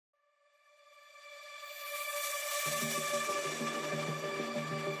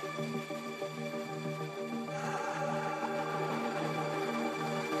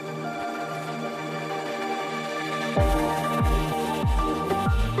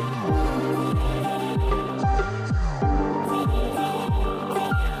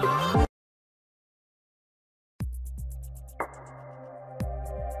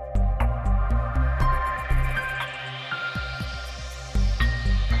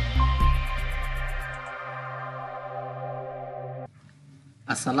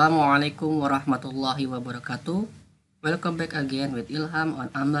Assalamu'alaikum warahmatullahi wabarakatuh. Welcome back again with Ilham on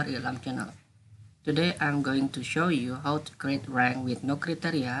Amar Ilham channel. Today I'm going to show you how to create rank with no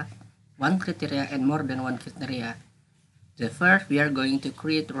criteria, one criteria and more than one criteria. The first, we are going to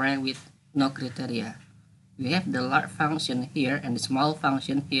create rank with no criteria. We have the large function here and the small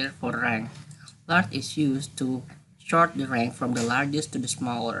function here for rank. Large is used to sort the rank from the largest to the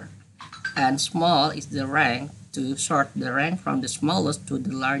smaller, and small is the rank to sort the rank from the smallest to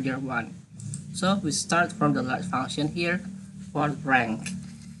the larger one. So we start from the large function here for rank.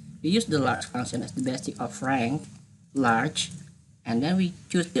 We use the large function as the basic of rank, large, and then we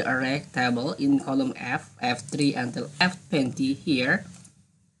choose the array table in column F, F3 until F20 here,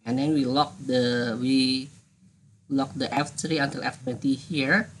 and then we lock the F3 until F20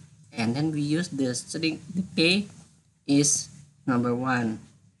 here, and then we use the string. The k is number 1.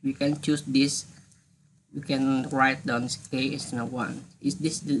 We can choose this. We can write down k is now 1.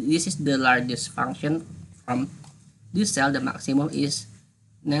 This is the largest function from this cell. The maximum is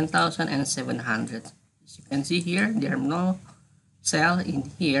 9,700. As you can see here, there are no cell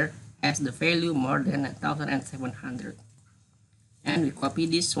in here has the value more than 9,700. And we copy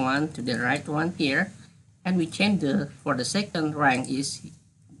this one to the right one here, and we change for the second rank is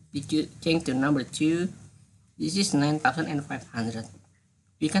we change to number 2. This is 9,500.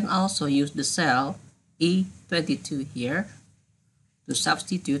 We can also use the cell E22 here to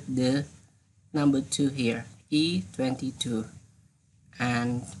substitute the number 2 here, E22,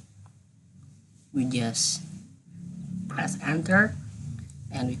 and we just press enter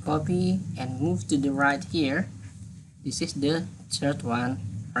and we copy and move to the right here. This is the third one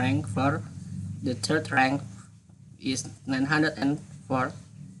rank. For the third rank is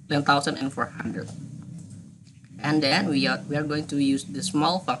 9,400. And then we are going to use the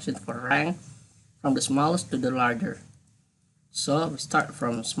small function for rank from the smallest to the larger. So we start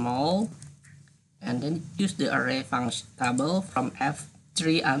from small and then use the array function table from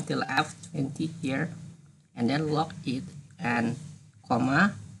F3 until F20 here, and then lock it and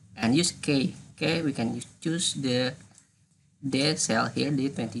comma and use k. We can choose the D cell here,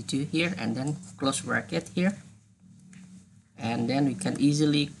 D22 here, and then close bracket here, and then we can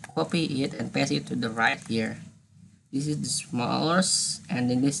easily copy it and paste it to the right here. This is the smallest, and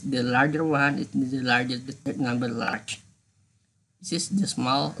then this the larger one is the largest, the third number large. This is the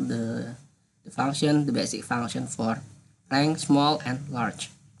small, the function, the basic function for rank, small and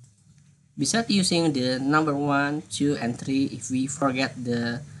large. Besides using the number 1, 2 and 3, if we forget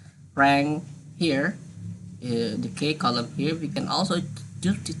the rank here, the k column here, we can also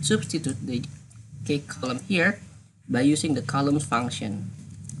substitute the k column here by using the columns function.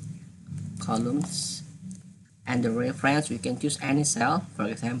 Columns. And the reference, we can choose any cell, for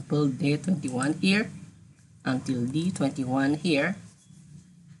example D21 here until D21 here,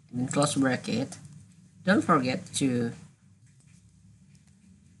 and then close bracket. Don't forget to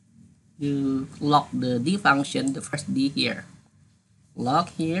lock the D function, the first D here, lock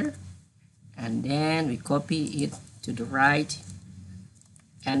here, and then we copy it to the right,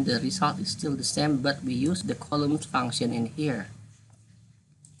 and the result is still the same, but we use the columns function in here.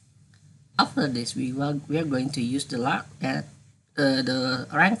 After this, we are going to use the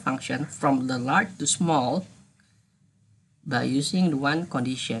rank function from the large to small by using the one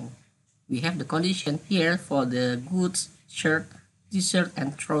condition. We have the condition here for the goods, shirt, t-shirt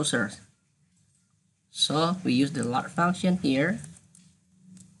and trousers. So we use the large function here,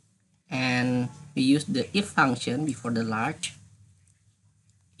 and we use the if function before the large.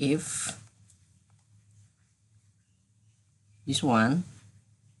 If this one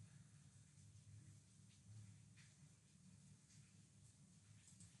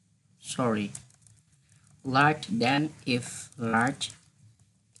large, then if large,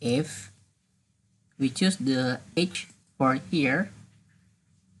 if we choose the h for here,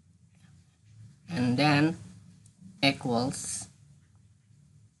 and then equals,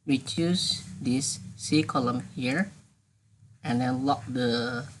 we choose this c column here, and then lock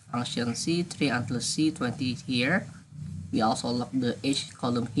the function c3 until c20 here. We also lock the h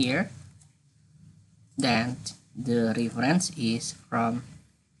column here. Then the reference is from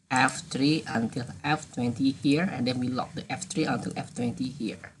F3 until F20 here, and then we lock the F3 until F20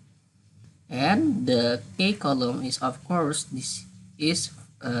 here. And the K column is, of course, this is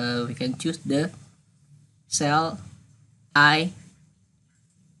we can choose the cell I3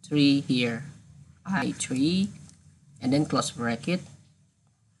 here, I3, and then close bracket.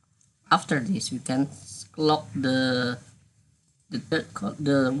 After this, we can lock the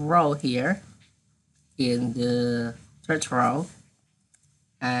row here in the third row,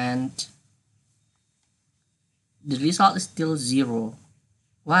 and the result is still 0.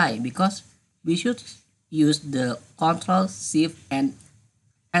 Why? Because we should use the Control Shift and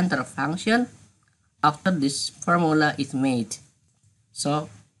Enter function after this formula is made. So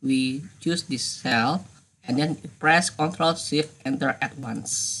we choose this cell and then press Control Shift Enter at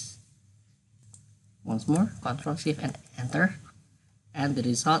once. Once more, Control Shift and Enter, and the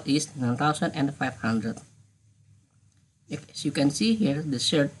result is 9,500. As you can see here, the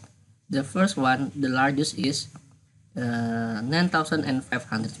shirt, the first one, the largest is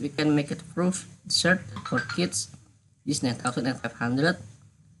 9,500. We can make it proof. Shirt for kids is 9,500.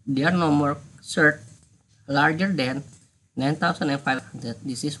 There are no more shirt larger than 9,500.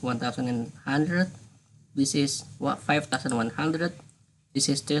 This is 1,100. This is 5,100. This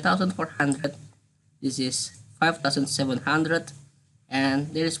is 3,400. This is 5,700.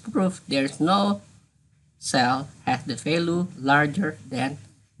 And there is proof there is no cell has the value larger than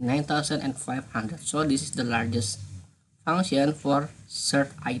 9,500. So this is the largest function for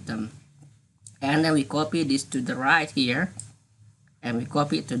search item. And then we copy this to the right here, and we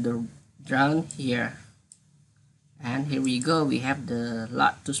copy it to the down here. And here we go, we have the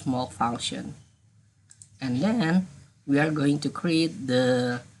large to small function. And then we are going to create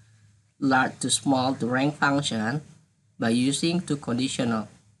the large to small to rank function by using two conditional.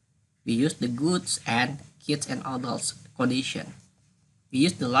 We use the goods and kids and adults condition. We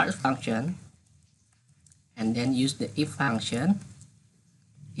use the large function and then use the if function.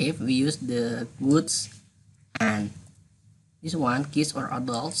 If we use the goods and this one, kids or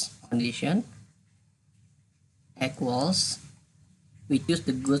adults condition, equals, we choose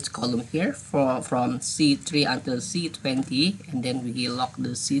the goods column here from C3 until C20, and then we lock the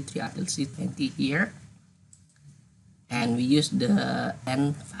C3 until C20 here, and we use the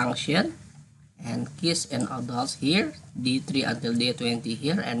end function and kids and adults here, D3 until D20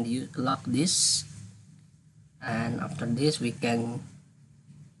 here, and you lock this. And after this we can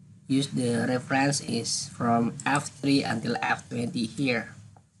use the reference is from F3 until F20 here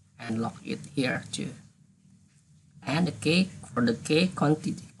and lock it here too. And the K, for the K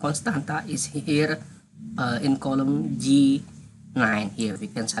constanta is here in column G9 here. We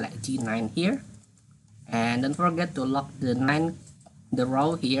can select G9 here, and don't forget to lock the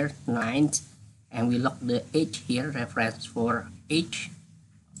row here 9, and we lock the H here, reference for H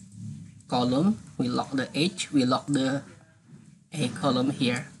column. We lock the H, we lock the A column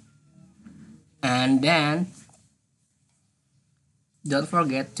here, and then don't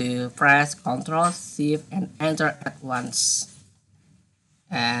forget to press Ctrl, Shift, and Enter at once.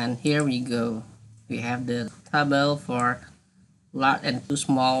 And here we go. We have the table for large and too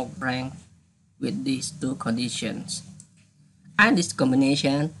small rank with these two conditions. And this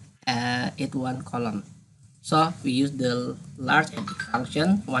combination is one column. So we use the large and if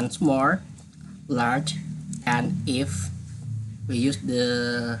function once more. Large and if we use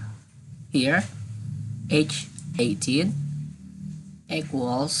the here H18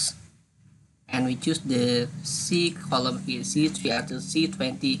 equals, and we choose the C column here, C3 until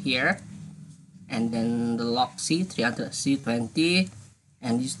C20 here, and then the lock C3 until C20,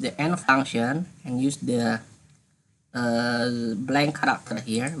 and use the end function and use the blank character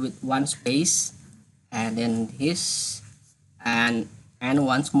here with one space, and then this, and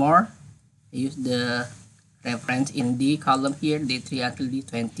once more use the reference in D column here, D3 until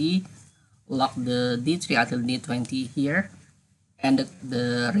D20, lock the D3 until D20 here, and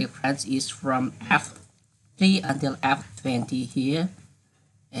the reference is from F3 until F20 here,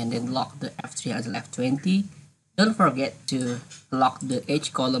 and then lock the F3 until F20. Don't forget to lock the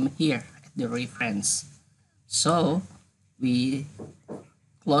H column here at the reference. So we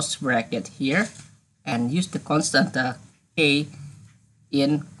close bracket here and use the constant A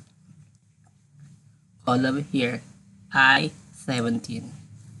in column here I17,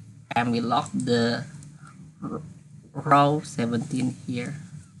 and we lock the row 17 here,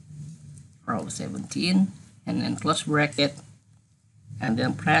 row 17, and then close bracket, and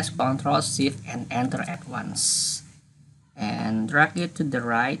then press Ctrl, Shift, and Enter at once, and drag it to the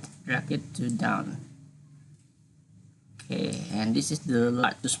right, drag it to down. Okay, and this is the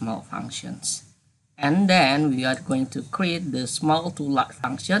large to small functions. And then we are going to create the small to large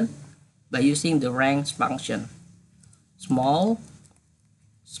function by using the range function. Small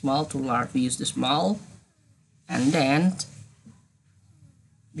to large, we use the small, and then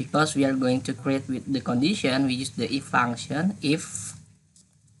because we are going to create with the condition, we use the if function. If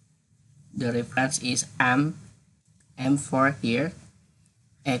the reference is m4 here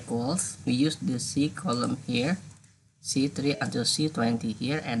equals, we use the C column here, C3 until C20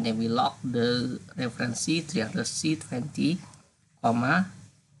 here, and then we lock the reference C3 until C20, comma,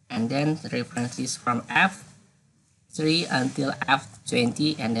 and then the reference is from F3 until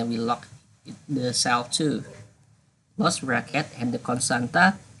F20, and then we lock the cell 2, close bracket, and the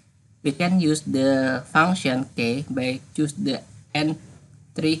constanta, we can use the function k by choose the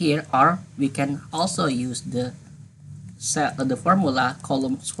n3 here, or we can also use the formula,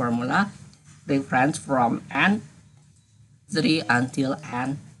 columns formula, reference from n3 until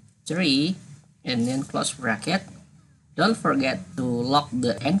n3, and then close bracket. Don't forget to lock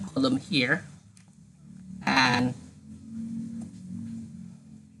the n column here, and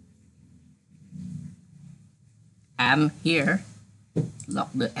m here, lock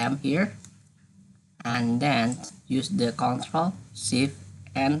the m here, and then use the control shift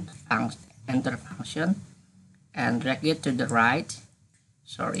and enter function and drag it to the right,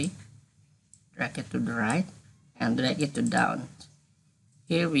 drag it to the right and drag it to down.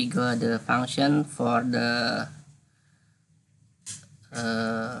 Here we go, the function for the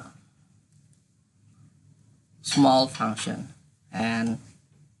small function, and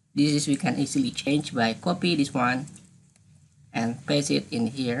this is we can easily change by copy this one and paste it in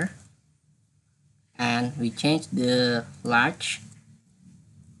here, and we change the large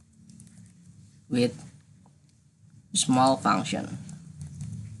with small function,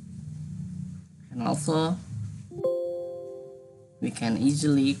 and also we can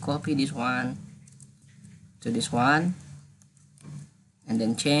easily copy this one to this one and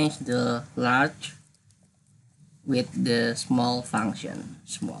then change the large with the small function,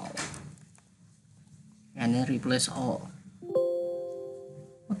 small, and then replace all.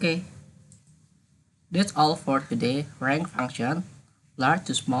 Okay, that's all for today. Rank function, large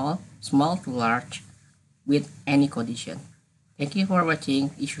to small, small to large, with any condition. Thank you for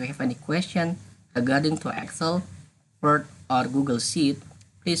watching. If you have any question regarding to Excel, Word, or Google Sheet,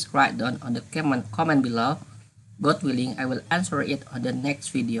 please write down on the comment below. God willing, I will answer it on the next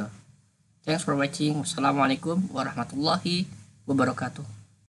video. Thanks for watching. Wassalamu'alaikum warahmatullahi wabarakatuh.